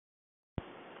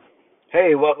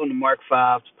Hey, welcome to Mark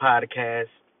Five's podcast.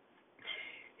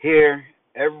 Here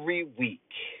every week,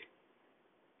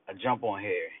 I jump on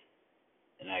here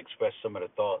and I express some of the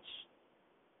thoughts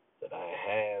that I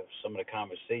have, some of the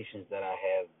conversations that I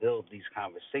have, build these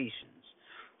conversations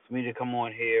for me to come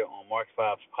on here on Mark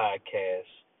Five's podcast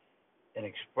and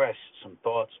express some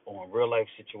thoughts on real life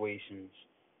situations.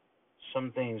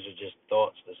 Some things are just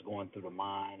thoughts that's going through the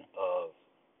mind of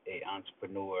a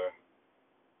entrepreneur,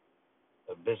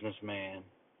 a businessman,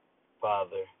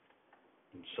 father,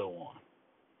 and so on.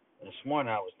 And this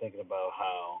morning I was thinking about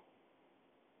how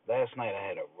last night I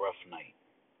had a rough night.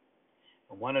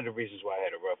 And one of the reasons why I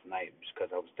had a rough night was because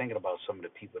I was thinking about some of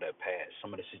the people that passed,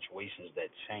 some of the situations that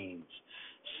changed,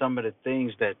 some of the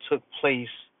things that took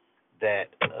place that,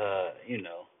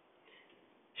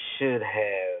 should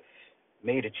have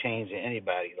made a change in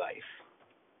anybody's life.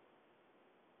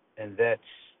 And that's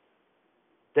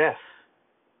death.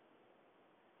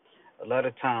 A lot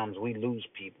of times we lose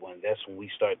people, and that's when we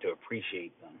start to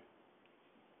appreciate them.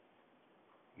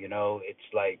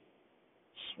 It's like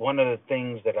one of the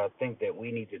things that I think that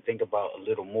we need to think about a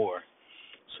little more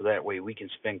so that way we can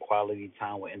spend quality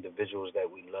time with individuals that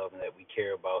we love and that we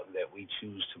care about and that we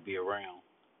choose to be around.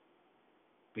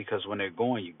 Because when they're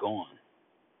gone, you're gone.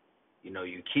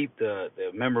 You keep the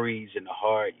memories in the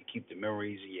heart, you keep the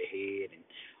memories in your head and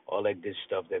all that good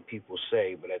stuff that people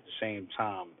say, but at the same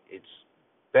time, it's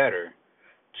better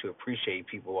to appreciate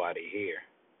people while they're here,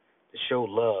 to show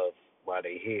love while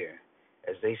they're here.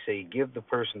 As they say, give the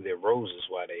person their roses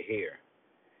while they're here.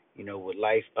 With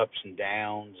life ups and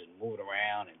downs and moving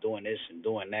around and doing this and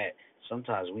doing that,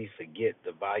 sometimes we forget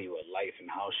the value of life and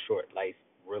how short life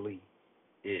really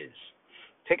is.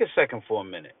 Take a second for a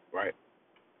minute, right?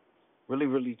 Really,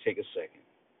 really take a second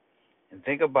and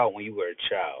think about when you were a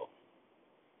child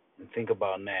and think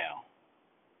about now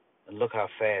and look how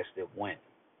fast it went.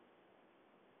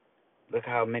 Look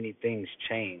how many things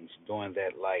changed during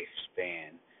that lifespan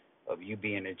of you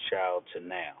being a child to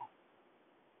now.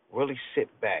 Really sit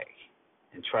back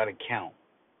and try to count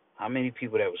how many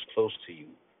people that was close to you,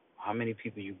 how many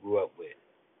people you grew up with,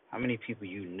 how many people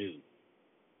you knew,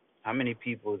 how many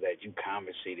people that you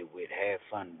conversated with, had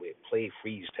fun with, played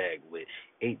freeze tag with,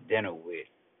 ate dinner with,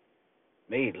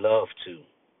 made love to,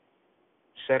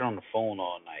 sat on the phone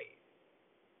all night,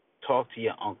 talked to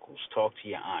your uncles, talked to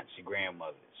your aunts, your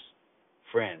grandmothers,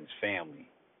 friends, family.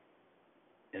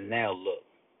 And now look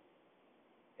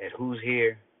at who's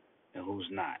here and who's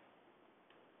not.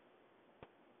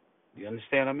 You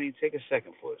understand what I mean? Take a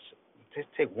second for us. Just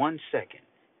take 1 second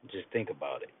and just think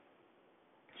about it.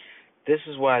 This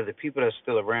is why the people that are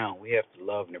still around, we have to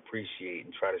love and appreciate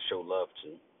and try to show love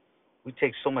to. We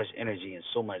take so much energy and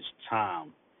so much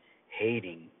time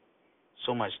hating,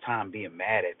 so much time being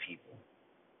mad at people,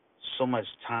 so much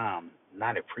time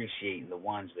not appreciating the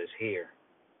ones that's here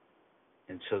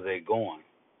until they're gone.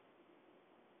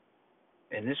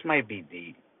 And this might be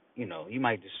deep. You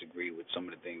might disagree with some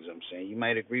of the things I'm saying. You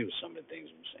might agree with some of the things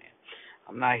I'm saying.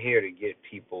 I'm not here to get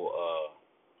people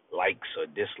likes or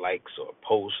dislikes or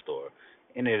posts or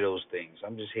any of those things.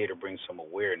 I'm just here to bring some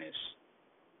awareness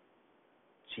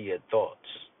to your thoughts.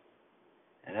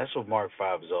 And that's what Mark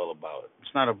 5 is all about.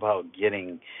 It's not about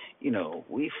getting,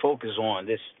 we focus on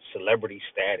this celebrity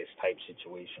status type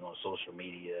situation on social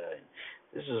media. And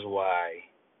this is why,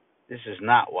 this is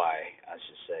not why, I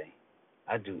should say,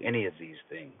 I do any of these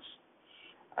things.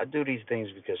 I do these things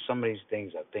because some of these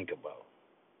things I think about.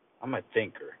 I'm a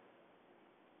thinker,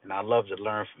 and I love to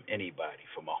learn from anybody,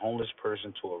 from a homeless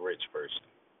person to a rich person,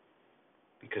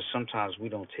 because sometimes we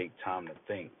don't take time to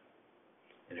think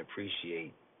and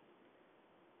appreciate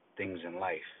things in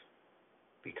life,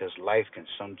 because life can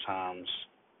sometimes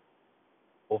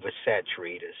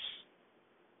oversaturate us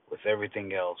with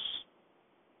everything else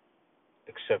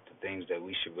except the things that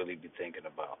we should really be thinking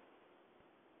about.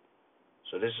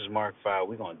 So this is Mark 5.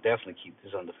 We're going to definitely keep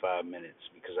this under 5 minutes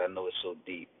because I know it's so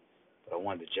deep. But I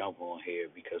wanted to jump on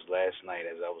here because last night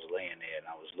as I was laying there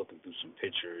and I was looking through some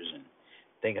pictures and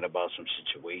thinking about some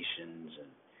situations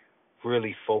and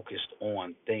really focused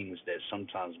on things that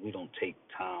sometimes we don't take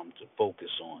time to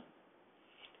focus on.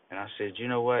 And I said, you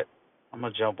know what? I'm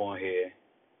going to jump on here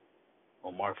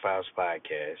on Mark 5's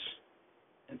podcast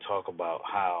and talk about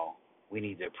how we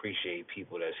need to appreciate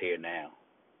people that's here now.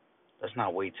 Let's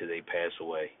not wait till they pass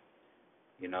away.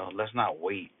 Let's not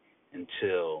wait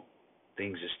until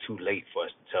things is too late for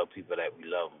us to tell people that we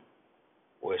love them,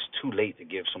 or it's too late to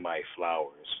give somebody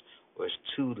flowers, or it's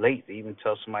too late to even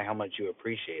tell somebody how much you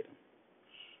appreciate them.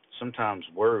 Sometimes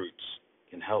words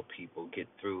can help people get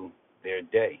through their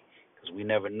day because we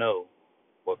never know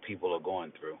what people are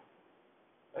going through.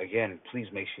 Again, please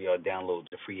make sure y'all download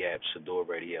the free app Sador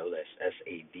Radio. That's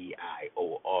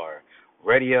SADIOR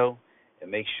Radio.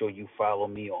 And make sure you follow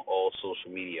me on all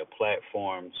social media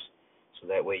platforms so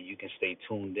that way you can stay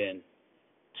tuned in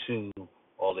to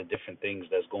all the different things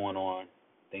that's going on,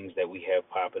 things that we have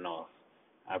popping off.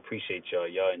 I appreciate y'all.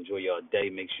 Y'all enjoy y'all day.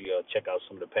 Make sure y'all check out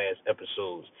some of the past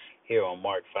episodes here on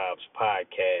Mark Five's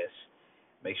podcast.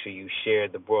 Make sure you share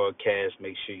the broadcast.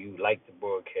 Make sure you like the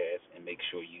broadcast, and make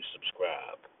sure you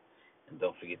subscribe. And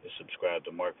don't forget to subscribe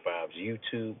to Mark Five's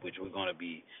YouTube, which we're going to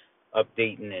be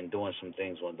updating and doing some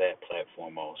things on that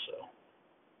platform also.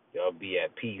 Y'all be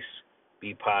at peace.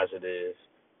 Be positive.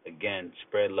 Again,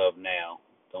 spread love now.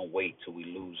 Don't wait till we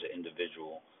lose an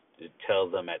individual to tell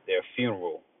them at their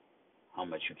funeral how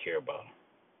much you care about them.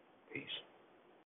 Peace.